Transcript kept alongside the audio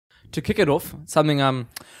to kick it off, something I'm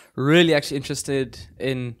really actually interested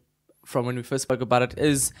in from when we first spoke about it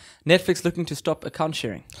is Netflix looking to stop account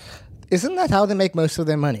sharing. Isn't that how they make most of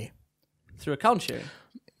their money? Through account sharing.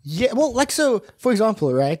 Yeah, well, like, so, for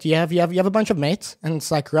example, right, you have a bunch of mates, and it's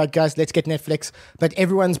like, right, guys, let's get Netflix, but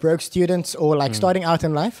everyone's broke students or, like, starting out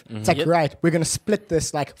in life. It's like, right, we're going to split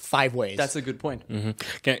this, like, 5 ways. That's a good point.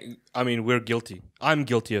 We're guilty. I'm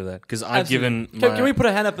guilty of that because I've Absolutely. given. Can we put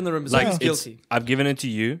a hand up in the room? Who's guilty? I've given it to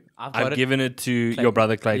you. I've got it. given it to your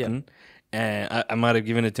brother Clayton, and I might have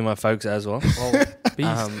given it to my folks as well. Oh,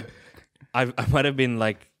 beast. I might have been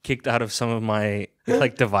like kicked out of some of my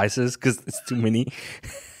like devices because it's too many.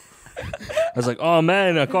 I was like, oh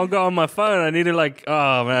man, I can't go on my phone. I need to it's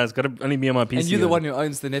got to only be on my PC. And you're the one who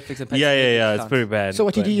owns the Netflix and pays Yeah. for the Netflix It's account. pretty bad. So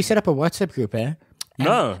what you do, you set up a WhatsApp group, eh?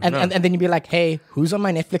 No. And then you'd be like, hey, who's on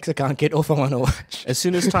my Netflix account? Get off, I want to watch. As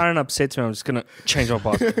soon as Tyron upsets me, I'm just gonna change my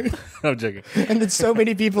password. I'm joking. And then so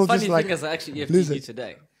many people Funny just like, thing is, I actually lose EFT'd you it.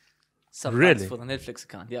 today. Some Really? funds for the Netflix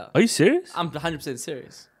account, yeah. Are you serious? I'm 100%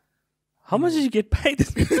 serious. How much did you get paid?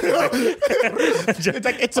 it's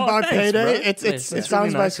like, it's about thanks, bro. payday. It Yes, sounds really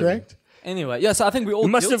about nice of you. correct. Anyway, yeah, so I think we all You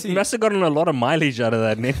must guilty. have gotten a lot of mileage out of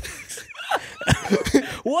that Netflix.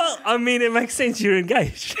 Well, I mean, it makes sense. You're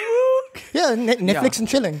engaged. Yeah, Netflix and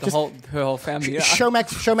chilling. The Just her whole family. Yeah.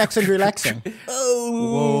 Showmax and relaxing.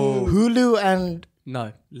 Whoa. Hulu and...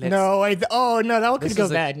 No. that one could go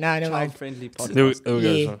bad. No, never mind. Child-friendly There podcast. we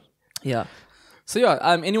go. Yeah. Yeah. So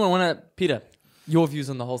yeah, anyone want to, Peter, your views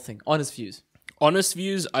on the whole thing? Honest views. Honest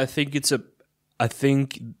views. I think it's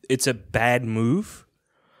a bad move,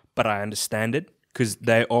 but I understand it because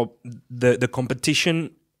they are the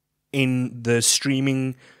competition in the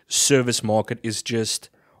streaming service market is just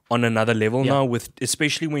on another level now. With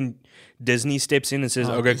especially when Disney steps in and says,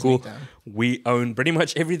 "Okay, Disney cool, we own pretty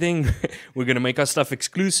much everything. We're gonna make our stuff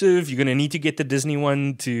exclusive. You're gonna need to get the Disney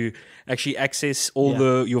one to actually access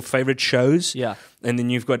all your favorite shows." Yeah. And then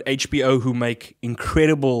you've got HBO who make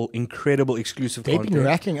incredible exclusive They've content. been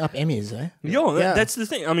racking up Emmys, eh? Yeah, that's the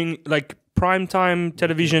thing. I mean, like primetime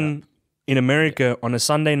television in America on a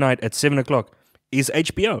Sunday night at 7:00 is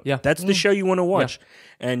HBO. Yeah. That's the show you want to watch.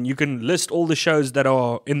 And you can list all the shows that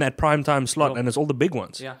are in that primetime slot, and it's all the big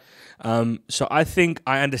ones. Yeah. So I think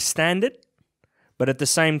I understand it, but at the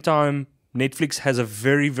same time, Netflix has a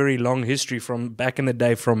very, very long history from back in the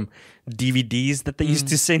day from DVDs that they used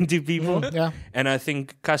to send to people. Yeah. And I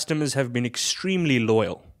think customers have been extremely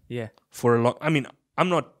loyal Yeah. for a long. I mean, I'm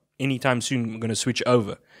not anytime soon going to switch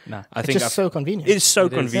over. No. I It's think just so convenient. it's so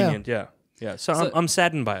It is. convenient. Yeah. So I'm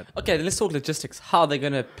saddened by it. Okay, then let's talk logistics. How are they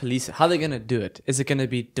going to police it? How are they going to do it? Is it going to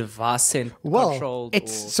be device controlled?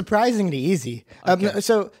 It's or? surprisingly easy.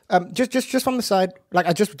 Just from the side, like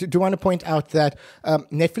I just do want to point out that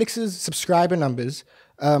Netflix's subscriber numbers,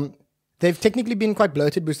 they've technically been quite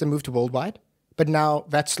bloated because they moved to worldwide, but now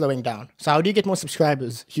that's slowing down. So how do you get more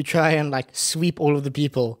subscribers? You try and like sweep all of the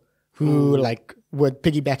people who like were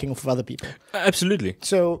piggybacking off of other people. Absolutely.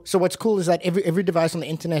 So what's cool is that every device on the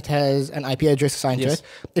internet has an IP address assigned to Yes. it.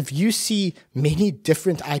 If you see many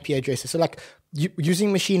different IP addresses, so like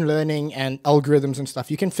using machine learning and algorithms and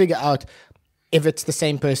stuff, you can figure out if it's the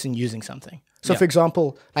same person using something. So for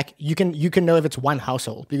example, like you can know if it's one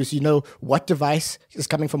household because you know what device is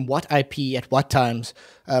coming from what IP at what times.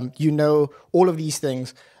 You know all of these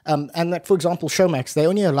things. And like for example, Showmax, they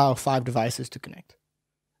only allow 5 devices to connect.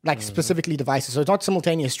 Like specifically devices, so it's not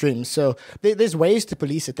simultaneous streams. So there's ways to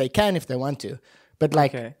police it. They can if they want to, but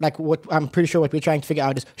like what I'm pretty sure what we're trying to figure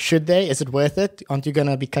out is should they? Is it worth it? Aren't you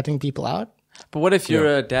gonna be cutting people out? But what if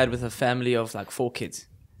you're a dad with a family of like 4 kids?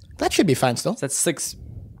 That should be fine still. So that's 6.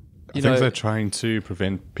 I think they're trying to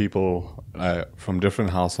prevent people from different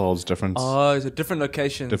households, different so different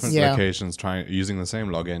locations. locations, using the same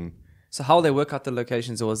login. So how will they work out the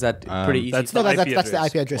locations, or is that pretty easy? that's No, the that's IP the address.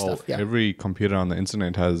 IP address Well, stuff. Yeah. every computer on the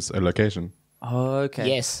internet has a location. Okay.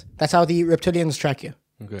 Yes, that's how the reptilians track you.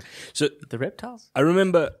 Okay. So The reptiles? I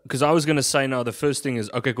remember because I was going to say now the first thing is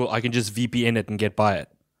okay, cool. I can just VPN it and get by it.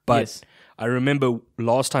 But Yes. I remember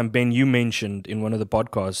last time Ben, you mentioned in one of the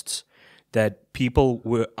podcasts that people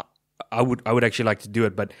were. I would actually like to do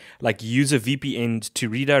it, but like use a VPN to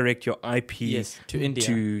redirect your IP to India.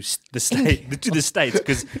 to the state to the States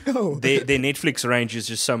because their Netflix range is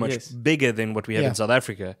just so much Yes. bigger than what we have Yeah. in South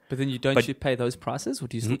Africa. But then you pay those prices? Or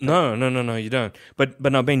do you still pay? No, you don't. But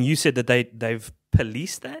now Ben, you said that they've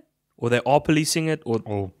policed that, or they are policing it, or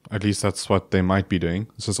Or at least that's what they might be doing.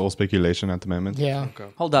 This is all speculation at the moment. Yeah.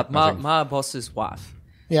 Hold up. My boss's wife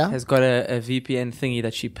Yeah. has got a VPN thingy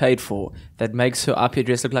that she paid for that makes her IP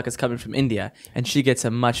address look like it's coming from India, and she gets a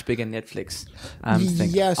much bigger Netflix thing.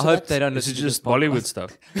 Yeah, so I hope that's- they don't This listen is to just this Bollywood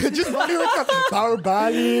stuff. Just Bollywood stuff.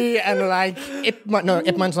 Bali and like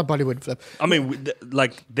Ipman's not Bollywood, Flip. I mean,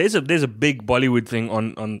 like there's a big Bollywood thing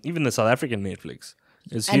on even the South African Netflix.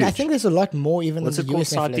 It's And huge. I think there's a lot more even What's than it the called? US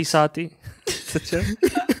Sati Netflix. Sati.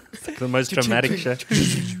 It's like the most dramatic show.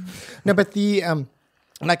 No, but the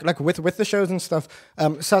like with the shows and stuff,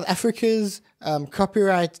 South Africa's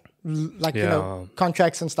copyright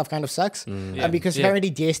contracts and stuff kind of sucks because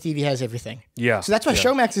apparently DSTV has everything. Yeah. So that's why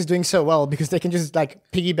Showmax is doing so well because they can just like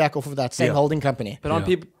piggyback off of that same Yeah. holding company. But on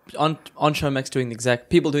people on Showmax doing the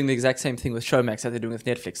exact same thing with Showmax that they're doing with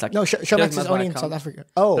Netflix. Like No, Showmax here's is my only in account. South Africa.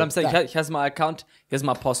 Oh, But I'm saying, that, here's my account, here's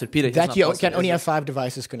my password, Peter. Here's that my you password. can only Is have it- 5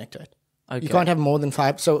 devices connected. Okay. You can't have more than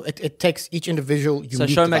 5. So it takes each individual unique So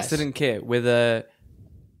Showmax device. didn't care whether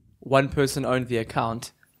one person owned the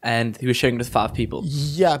account and he was sharing it with 5 people.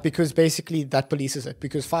 Yeah, because basically that polices it.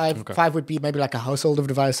 Because five would be maybe like a household of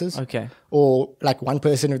devices. Okay. Or like one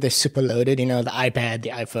person if they're super loaded, the iPad, the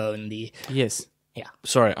iPhone, the Yes.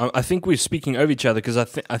 Sorry, I think we're speaking over each other because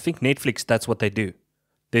I think Netflix, that's what they do.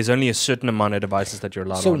 There's only a certain amount of devices that you're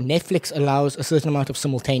allowed So on. Netflix allows a certain amount of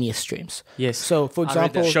simultaneous streams. Yes. So for I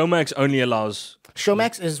read that. example, Showmax only allows...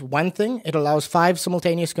 Showmax is one thing. It allows 5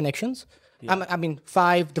 simultaneous connections. I mean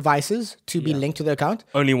 5 devices to be linked to the account.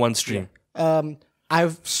 Only one stream.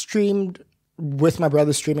 I've streamed with my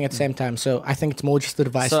brother streaming at the same time. So I think it's more just the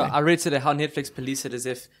device So thing. I read today how Netflix police it as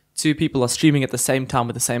if 2 people are streaming at the same time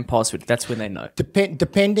with the same password. That's when they know.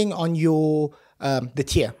 Depending on your the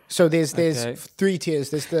tier. So there's Okay. 3 tiers.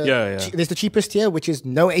 There's the Yeah. there's the cheapest tier, which is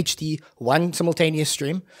no HD, 1 simultaneous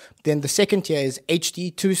stream. Then the second tier is HD,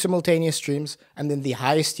 2 simultaneous streams, and then the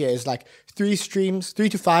highest tier is like 3 streams, 3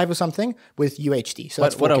 to 5 or something with UHD. So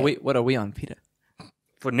that's What 4K. are we on, Peter?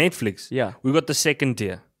 For Netflix, Yeah. we got the second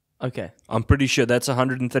tier. Okay. I'm pretty sure that's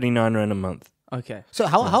 139 Rand a month. Okay. So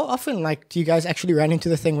how often do you guys actually run into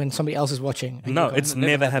the thing when somebody else is watching? and No, you go- it's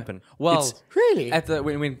never happened. Well, It's- really. at the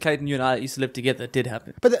when Clayton, you and I used to live together, it did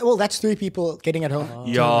happen. But that's 3 people getting at home.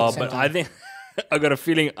 yeah, but I think I got a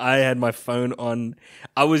feeling I had my phone on.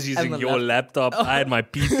 I was using the your laptop. I had my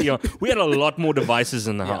PC on. We had a lot more devices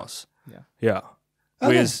in the house. Yeah.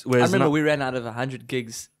 Whereas I remember now- we ran out of 100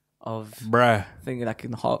 gigs of bruh, thing like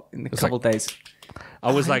in a couple days.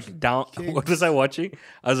 I was like down. What was I watching?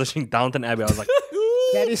 I was watching Downton Abbey. I was like,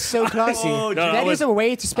 That is so classy. no, That I was- is a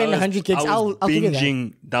way to spend 100 gigs. I was I'll give you that.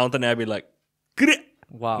 binging Downton Abbey like.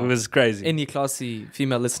 Wow. It was crazy. Any classy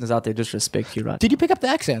female listeners out there, just respect you, right? Did you pick up the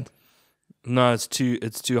accent? No, it's too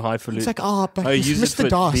highfalutin. It's like, but I use it Mr. for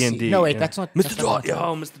Darcy. D&D, No, wait, yeah. that's not. Mr. that's not Darcy. the accent.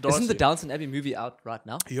 Oh, Mr. Darcy. Isn't the Downton Abbey movie out right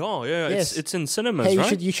now? Yeah. Yes. It's in cinemas, Hey,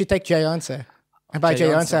 right? you should take Jay answer. And by Jay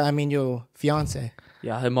Jay answer, Answer. I mean your fiance.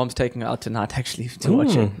 Yeah, her mom's taking her out tonight actually to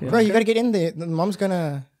watch it. Yeah. Bro, you gotta get in there. The mom's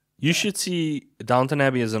gonna. You should see Downton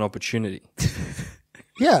Abbey as an opportunity.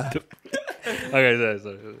 Yeah. Okay,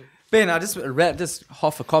 sorry. Ben, I just read just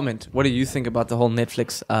half a comment. What do you think about the whole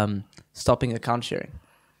Netflix stopping account sharing?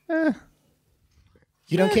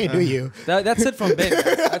 You don't care, do you? That's it from Ben.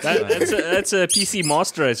 That's a PC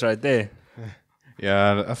master race right there.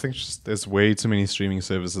 Yeah, I think just there's way too many streaming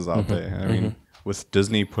services out there. I mean, with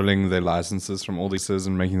Disney pulling their licenses from all these services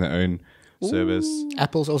and making their own service,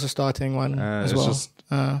 Apple's also starting one as it's well. just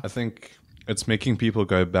I think it's making people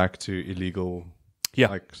go back to illegal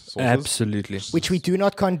Yeah, sources. absolutely. Which we do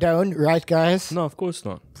not condone, right, guys? No, of course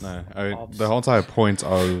not. No, the whole entire point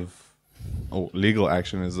of legal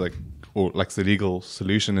action is like the legal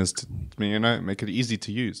solution is to make it easy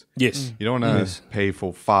to use. Yes. You don't want to pay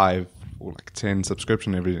for 5 or 10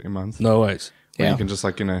 subscription every month. No ways. When Yeah. you can just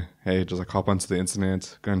just hop onto the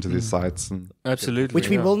internet, go into these sites, and Absolutely. Which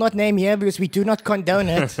we will not name here because we do not condone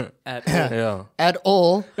it Yeah. at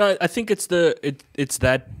all. No, I think it's it's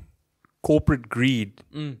that corporate greed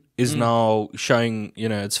is now showing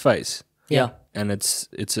its face, Yeah. and it's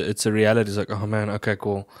a reality. It's like, oh man, okay,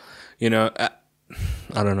 cool.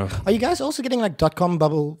 I don't know. Are you guys also getting like .com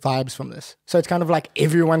bubble vibes from this? So it's kind of like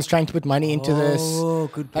everyone's trying to put money into this. Oh,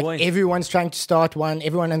 good Like point. everyone's trying to start one.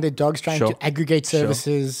 Everyone and their dog's trying Sure. to aggregate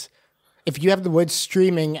services. If you have the word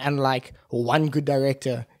streaming and like one good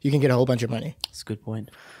director, you can get a whole bunch of money. That's a good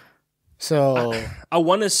point. So I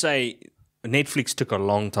want to say Netflix took a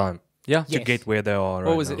long time Yeah. to get where they are. What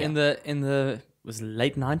right was now. it in the was it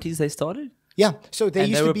late 90s they started? yeah, so they And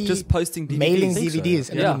used they to were be just posting DVDs. mailing I think so, DVDs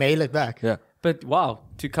and yeah. then you mail it back. Yeah. But wow,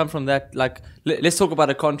 to come from that, like, let's talk about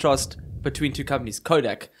a contrast between two companies.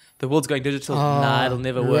 Kodak, the world's going digital. Nah, it'll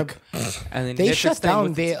never work. And then They Netflix shut staying down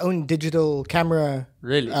with it. their own digital camera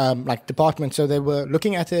Really? like department. So they were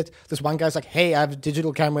looking at it. This one guy's like, "Hey, I have a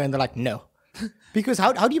digital camera," and they're like, "No," because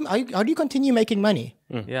how do you continue making money?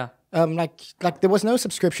 Yeah. Like there was no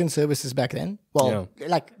subscription services back then. Well,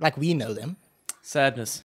 like we know them. Sadness.